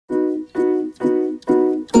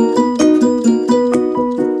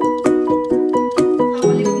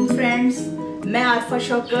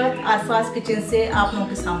Shaukat आरफाज kitchen से आप लोगों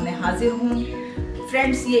के सामने हाजिर हूँ।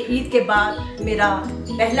 फ्रेंड्स, ये ईद के बाद मेरा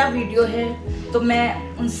पहला वीडियो है, तो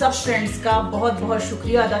मैं उन सब फ्रेंड्स का बहुत बहुत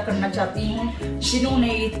शुक्रिया अदा करना चाहती हूँ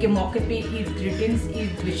जिन्होंने ईद के मौके पे Eid greetings,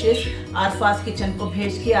 Eid wishes आरफाज kitchen को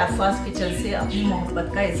भेज के आरफाज किचन से अपनी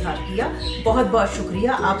मोहब्बत का इजहार किया। बहुत बहुत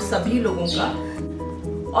शुक्रिया आप सभी लोगों का।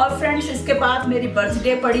 और फ्रेंड्स, इसके बाद मेरी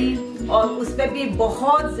बर्थडे पड़ी और उस पर भी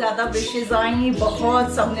बहुत ज़्यादा विशेज़ आई,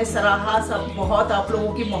 बहुत सबने सराहा, सब बहुत आप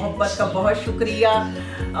लोगों की मोहब्बत का बहुत शुक्रिया।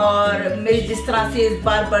 और मेरी जिस तरह से इस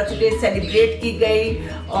बार बर्थडे सेलिब्रेट की गई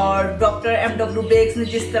और डॉक्टर MW बेग्स ने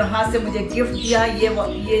जिस तरह से मुझे गिफ्ट दिया,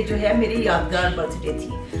 ये जो है मेरी यादगार बर्थडे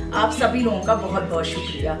थी। आप सभी लोगों का बहुत बहुत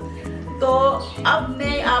शुक्रिया। तो अब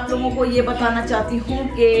मैं आप लोगों को ये बताना चाहती हूँ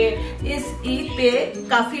कि इस ईद पे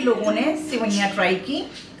काफ़ी लोगों ने सिवैयाँ ट्राई की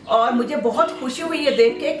और मुझे बहुत खुशी हुई ये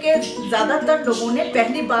देख के कि ज़्यादातर लोगों ने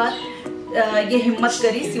पहली बार ये हिम्मत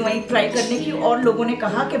करी सिवई ट्राई करने की और लोगों ने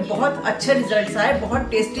कहा कि बहुत अच्छे रिजल्ट्स आए, बहुत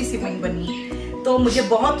टेस्टी सिवई बनी। तो मुझे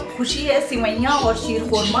बहुत खुशी है। सिवैयाँ और शीर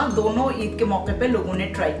खोरमा दोनों ईद के मौके पे लोगों ने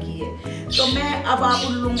ट्राई की है। तो मैं अब आप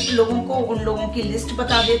उन लोगों की लिस्ट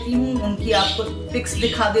बता देती हूँ, उनकी आपको पिक्स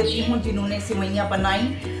दिखा देती हूँ जिन्होंने सिवैयाँ बनाई।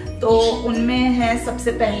 तो उनमें है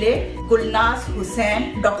सबसे पहले गुलनाज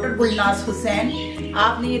हुसैन, डॉक्टर गुलनाज हुसैन।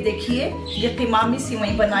 आपने ये देखिए, ये कीमामी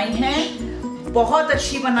सिवई बनाई हैं, बहुत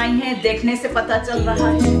अच्छी बनाई हैं, देखने से पता चल रहा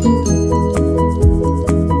है।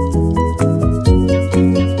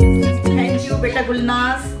 थैंक यू बेटा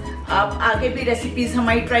गुलनाज, आप आगे भी रेसिपीज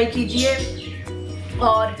हमारी ट्राई कीजिए।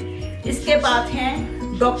 और इसके बाद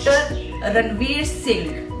हैं डॉक्टर रणवीर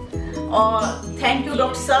सिंह, और थैंक यू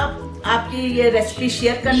डॉक्टर साहब आपकी ये रेसिपी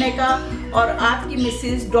शेयर करने का, और आपकी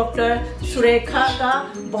मिसेस डॉक्टर सुरेखा का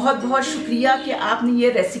बहुत बहुत शुक्रिया कि आपने ये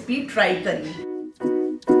रेसिपी ट्राई करी।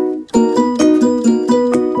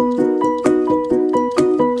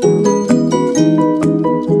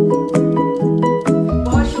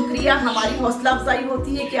 बहुत शुक्रिया, हमारी हौसला अफजाई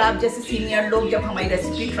होती है कि आप जैसे सीनियर लोग जब हमारी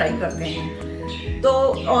रेसिपी ट्राई करते हैं। तो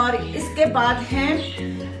और इसके बाद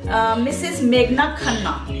हैं मिसेस मेघना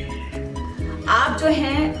खन्ना। आप जो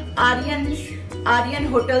हैं आर्यन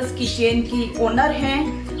होटल्स की चेन की ओनर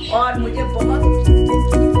हैं और मुझे बहुत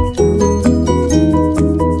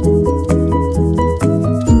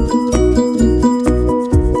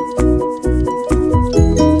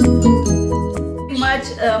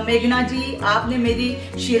मेघना जी, आपने मेरी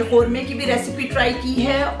शीर खोरमे की भी रेसिपी ट्राई की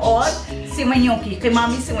है और सिवैयों की,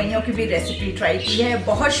 कीमामी सिवैयों की भी रेसिपी ट्राई की है।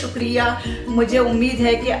 बहुत शुक्रिया। मुझे उम्मीद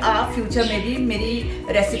है कि आप फ्यूचर में भी मेरी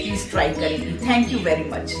रेसिपीज ट्राई करेंगी। Thank you very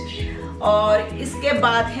much. और इसके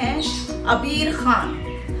बाद हैं अबीर खान,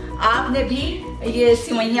 आपने भी ये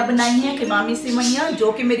सिवैयाँ बनाई हैं, कीमामी सिवैयाँ,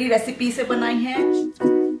 जो कि मेरी रेसिपी से बनाई हैं।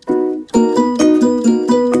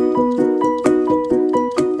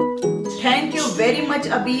 थैंक यू वेरी मच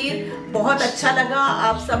अबीर, बहुत अच्छा लगा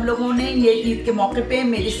आप सब लोगों ने ये ईद के मौके पे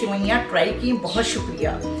मेरी सिवैयाँ ट्राई की, बहुत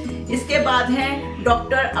शुक्रिया। इसके बाद हैं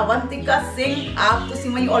डॉक्टर अवंतिका सिंह, आप तो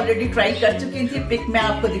सिवई ऑलरेडी ट्राई कर चुकी थी, पिक मैं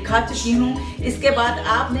आपको दिखा चुकी हूँ। इसके बाद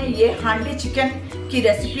आपने ये हांडी चिकन की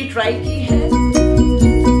रेसिपी ट्राई की है।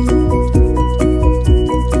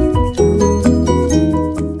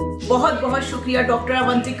 बहुत बहुत शुक्रिया डॉक्टर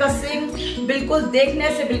अवंतिका सिंह, बिल्कुल देखने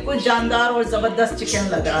से बिल्कुल जानदार और जबरदस्त चिकन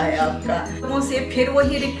लग रहा है आपका। लोगों से फिर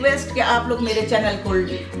वही रिक्वेस्ट कि आप लोग मेरे चैनल को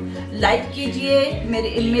लाइक कीजिए, मेरे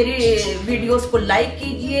वीडियोस को लाइक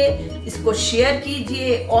कीजिए, इसको शेयर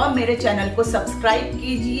कीजिए और मेरे चैनल को सब्सक्राइब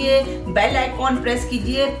कीजिए, बेल आइकॉन प्रेस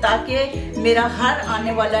कीजिए ताकि मेरा हर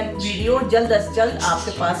आने वाला वीडियो जल्द से जल्द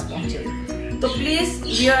आपके पास पहुंचे। तो प्लीज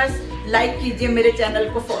व्यूअर्स, लाइक कीजिए मेरे चैनल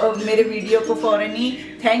को, मेरे वीडियो को फौरनी।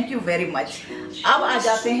 Thank you very much. अब आ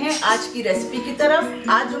जाते हैं आज की रेसिपी की तरफ।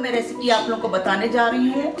 आज जो मैं रेसिपी आप लोगों को बताने जा रही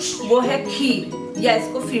हूँ वो है खीर, या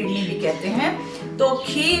इसको फिरनी भी कहते हैं। तो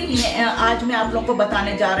खीर आज मैं आप लोगों को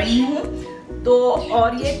बताने जा रही हूँ। तो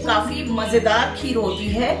और ये काफ़ी मज़ेदार खीर होती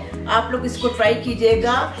है, आप लोग इसको ट्राई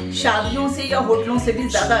कीजिएगा। शादियों से या होटलों से भी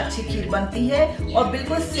ज़्यादा अच्छी खीर बनती है और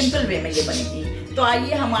बिल्कुल सिंपल वे में ये बनेगी। तो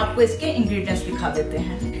आइए हम आपको इसके इंग्रेडिएंट्स दिखा देते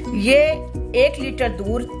हैं। ये 1 लीटर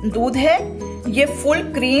दूध है, ये full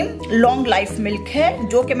cream long life milk है,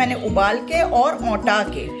 जो कि मैंने उबाल के और औटा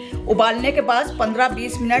के, उबालने के बाद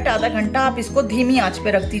 15-20 मिनट, आधा घंटा आप इसको धीमी आंच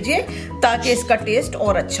पे रख दीजिए ताकि इसका टेस्ट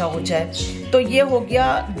और अच्छा हो जाए। तो ये हो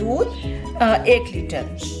गया दूध 1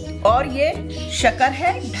 लीटर, और ये शक्कर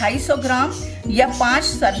है 250 ग्राम या 5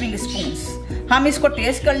 सर्विंग स्पून्स। हम इसको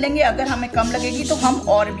टेस्ट कर लेंगे, अगर हमें कम लगेगी तो हम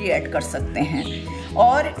और भी ऐड कर सकते हैं।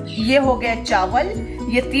 और ये हो गया चावल,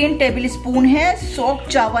 ये 3 टेबल स्पून है, सोक्ड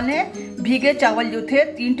चावल है, भीगे चावल जो थे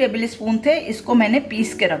 3 टेबल स्पून थे, इसको मैंने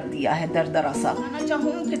पीस के रख दिया है दरदरा सा। कहना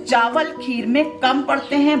चाहूँ कि चावल खीर में कम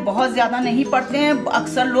पड़ते हैं, बहुत ज्यादा नहीं पड़ते हैं।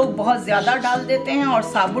 अक्सर लोग बहुत ज्यादा डाल देते हैं और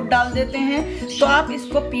साबुत डाल देते हैं, तो आप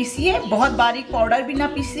इसको पीसिए, बहुत बारीक पाउडर भी ना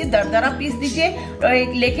पीसिए, दरदरा पीस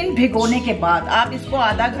दीजिए। लेकिन भिगोने के बाद आप इसको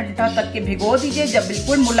आधा घंटा तक के भिगो दीजिए, जब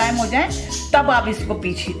बिल्कुल मुलायम हो जाए तब आप इसको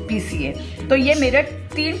पीसिए। तो ये मेरे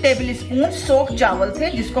 3 टेबल स्पून सोक्ड चावल थे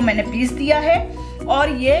जिसको मैंने पीस दिया है। और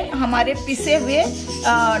ये हमारे पिसे हुए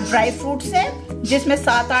ड्राई फ्रूट्स हैं, जिसमें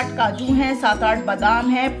 7-8 काजू हैं, 7-8 बादाम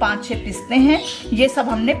हैं, 5-6 पिस्ते हैं। ये सब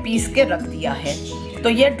हमने पीस के रख दिया है। तो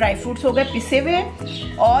ये ड्राई फ्रूट्स हो गए पिसे हुए,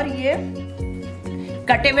 और ये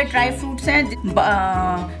कटे हुए ड्राई फ्रूट्स हैं,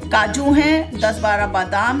 काजू हैं, 10-12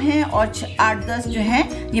 बादाम हैं और 8-10 जो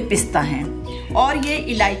हैं ये पिस्ता हैं। और ये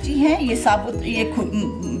इलायची है, ये साबुत,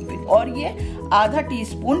 और ये आधा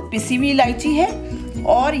टीस्पून पिसी हुई इलायची है।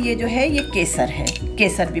 और ये जो है ये केसर है,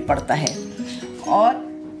 केसर भी पड़ता है। और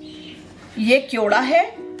ये क्योड़ा है,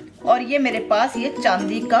 और ये मेरे पास ये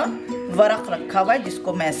चांदी का वरक रखा हुआ है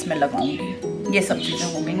जिसको मैं इसमें लगाऊंगी। ये सब चीजें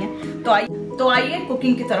हो गई हैं। तो आइए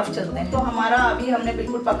कुकिंग की तरफ चलते हैं। तो हमारा अभी हमने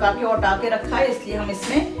बिल्कुल पका के और के रखा है, इसलिए हम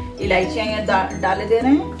इसमें इलायचियाँ डाले दे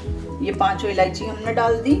रहे हैं। ये 5 इलायची हमने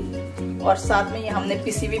डाल दी, और साथ में ये हमने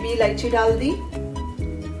पिसी हुई भी इलायची डाल दी,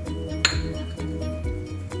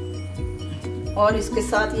 और इसके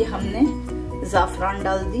साथ ये हमने ज़ाफ़रान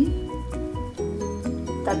डाल दी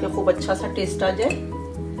ताकि खूब अच्छा सा टेस्ट आ जाए।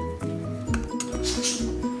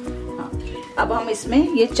 हाँ, अब हम इसमें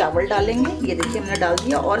ये चावल डालेंगे। ये देखिए हमने डाल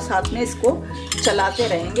दिया, और साथ में इसको चलाते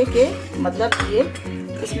रहेंगे कि मतलब ये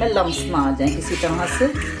इसमें लम्स ना आ जाए किसी तरह से,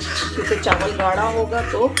 क्योंकि चावल गाढ़ा होगा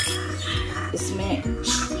तो इसमें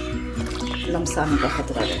लम्स आने का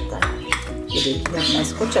खतरा रहता है। ये देखिए मैं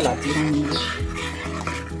इसको चलाती रहूँगी।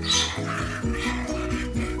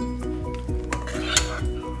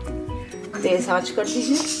 तेज आंच कर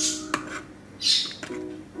दीजिए।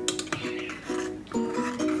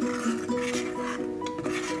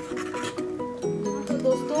 तो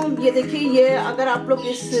दोस्तों ये देखिए, ये अगर आप लोग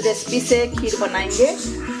इस रेसिपी से खीर बनाएंगे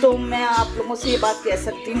तो मैं आप लोगों से ये बात कह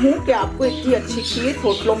सकती हूँ कि आपको इतनी अच्छी खीर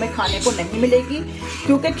होटलों में खाने को नहीं मिलेगी,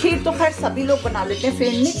 क्योंकि खीर तो खैर सभी लोग बना लेते हैं,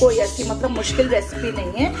 फिर नहीं कोई ऐसी मतलब मुश्किल रेसिपी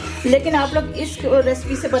नहीं है। लेकिन आप लोग इस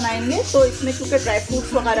रेसिपी से बनाएंगे तो इसमें क्योंकि ड्राई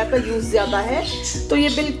फ्रूट्स वगैरह का यूज़ ज़्यादा है, तो ये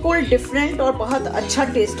बिल्कुल डिफरेंट और बहुत अच्छा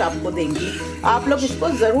टेस्ट आपको देंगी। आप लोग इसको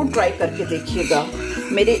ज़रूर ट्राई करके देखिएगा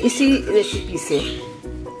मेरे इसी रेसिपी से।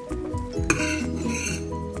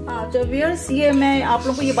 तो व्यूअर्स, ये मैं आप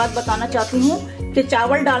लोगों को ये बात बताना चाहती हूँ कि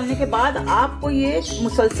चावल डालने के बाद आपको ये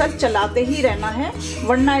मुसलसल चलाते ही रहना है,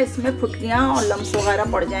 वरना इसमें फुटकियाँ और लम्स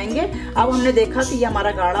वगैरह पड़ जाएंगे। अब हमने देखा कि ये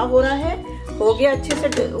हमारा गाढ़ा हो रहा है, हो गया अच्छे से,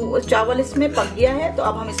 चावल इसमें पक गया है। तो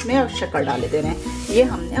अब हम इसमें अब शक्कर डाले दे रहे हैं। ये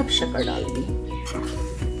हमने अब शक्कर डाल दी।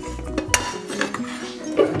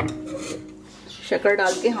 शक्कर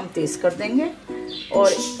डाल के हम तेज कर देंगे,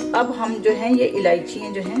 और अब हम जो है ये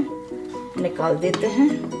इलायचियाँ जो हैं निकाल देते हैं,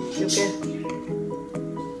 क्योंकि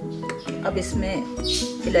अब इसमें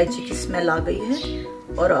इलायची की स्मेल आ गई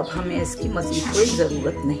है और अब हमें इसकी मज़ीद कोई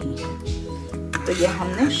ज़रूरत नहीं है। तो ये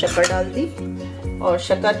हमने शक्कर डाल दी, और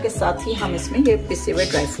शक्कर के साथ ही हम इसमें ये पिसे हुए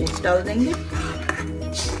ड्राई फ्रूट्स डाल देंगे। ये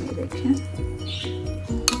देखें,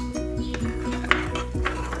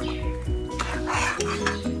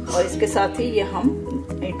 और इसके साथ ही ये हम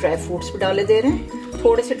ड्राई फ्रूट्स भी डाले दे रहे हैं।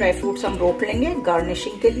 थोड़े से ड्राई फ्रूट्स हम रोक लेंगे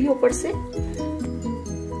गार्निशिंग के लिए ऊपर से।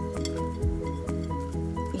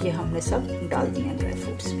 ये हमने सब डाल दिए ड्राई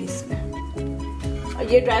फ्रूट्स भी इसमें।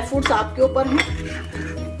 ये ड्राई फ्रूट्स आपके ऊपर हैं,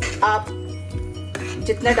 आप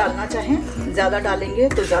जितने डालना चाहें, ज़्यादा डालेंगे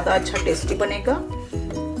तो ज़्यादा अच्छा टेस्टी बनेगा।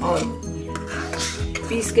 और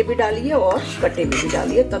पीस के भी डालिए और कटे भी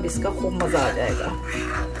डालिए, तब इसका खूब मज़ा आ जाएगा।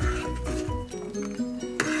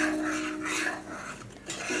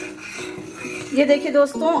 ये देखिए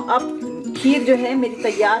दोस्तों, अब खीर जो है मेरी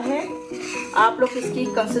तैयार है। आप लोग इसकी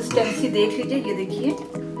कंसिस्टेंसी देख लीजिए। ये देखिए,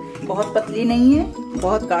 बहुत पतली नहीं है,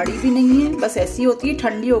 बहुत गाढ़ी भी नहीं है, बस ऐसी होती है।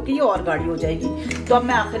 ठंडी होगी ये और गाढ़ी हो जाएगी। तो अब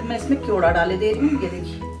मैं आखिर में इसमें क्योड़ा डाले दे रही हूँ। ये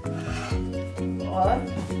देखिए, और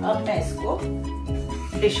अब मैं इसको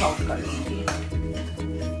डिश आउट कर लूंगी।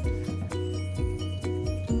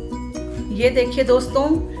 ये देखिए दोस्तों,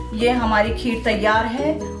 ये हमारी खीर तैयार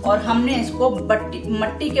है, और हमने इसको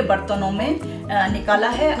मट्टी के बर्तनों में निकाला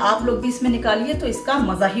है। आप लोग भी इसमें निकालिए तो इसका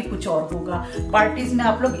मज़ा ही कुछ और होगा। पार्टीज में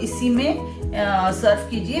आप लोग इसी में सर्व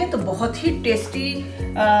कीजिए तो बहुत ही टेस्टी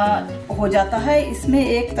हो जाता है। इसमें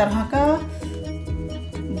एक तरह का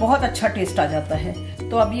बहुत अच्छा टेस्ट आ जाता है।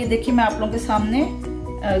 तो अब ये देखिए, मैं आप लोगों के सामने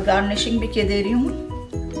गार्निशिंग भी किए दे रही हूँ।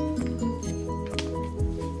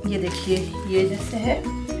 ये देखिए ये जैसे है,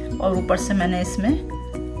 और ऊपर से मैंने इसमें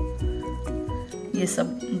ये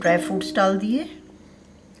सब ड्राई फ्रूट्स डाल दिए।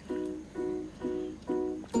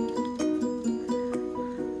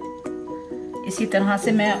 इसी तरह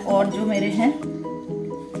से मैं और जो मेरे हैं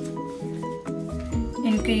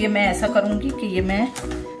इनके ये मैं ऐसा करूंगी कि ये मैं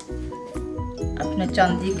अपने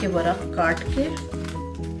चांदी के वर्क काट के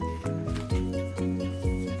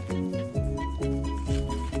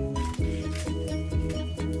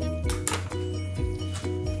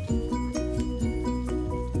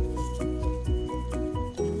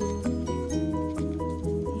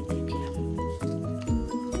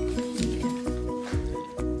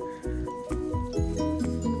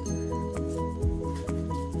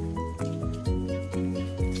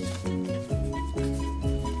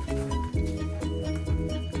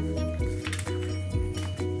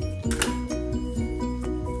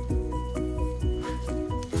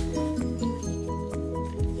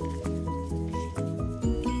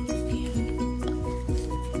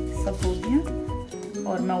सब हो गया,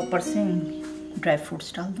 और मैं ऊपर से ड्राई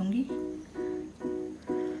फ्रूट्स डाल दूंगी।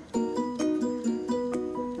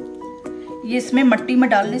 ये इसमें मिट्टी में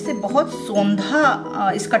डालने से बहुत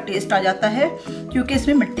सौंधा इसका टेस्ट आ जाता है, क्योंकि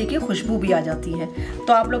इसमें मिट्टी की खुशबू भी आ जाती है।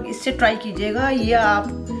 तो आप लोग इससे ट्राई कीजिएगा। ये आप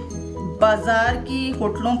बाजार की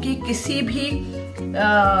होटलों की किसी भी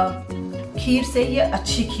खीर से ये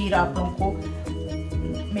अच्छी खीर आप लोगों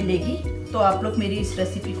को मिलेगी। तो आप लोग मेरी इस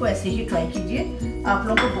रेसिपी को ऐसे ही ट्राई कीजिए, आप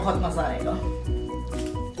लोगों को बहुत मजा आएगा।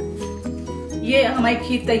 ये हमारी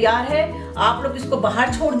खीर तैयार है। आप लोग इसको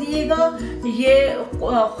बाहर छोड़ दीजिएगा, ये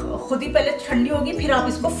खुद ही पहले ठंडी होगी, फिर आप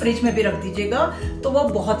इसको फ्रिज में भी रख दीजिएगा, तो वो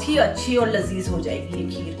बहुत ही अच्छी और लजीज हो जाएगी ये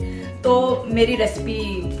खीर। तो मेरी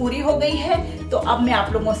रेसिपी पूरी हो गई है, तो अब मैं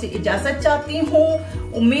आप लोगों से इजाजत चाहती हूँ।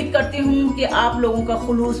 उम्मीद करती हूँ कि आप लोगों का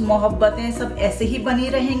खुलूस मोहब्बतें सब ऐसे ही बनी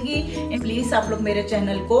रहेंगी। प्लीज आप लोग मेरे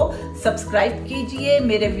चैनल को सब्सक्राइब कीजिए,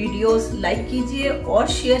 मेरे वीडियोस लाइक कीजिए और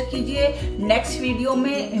शेयर कीजिए। नेक्स्ट वीडियो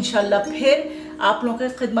में इंशाल्लाह फिर आप लोगों की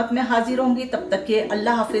खिदमत में हाजिर होंगी। तब तक के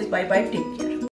अल्लाह हाफिज, बाय बाय, टेक केयर।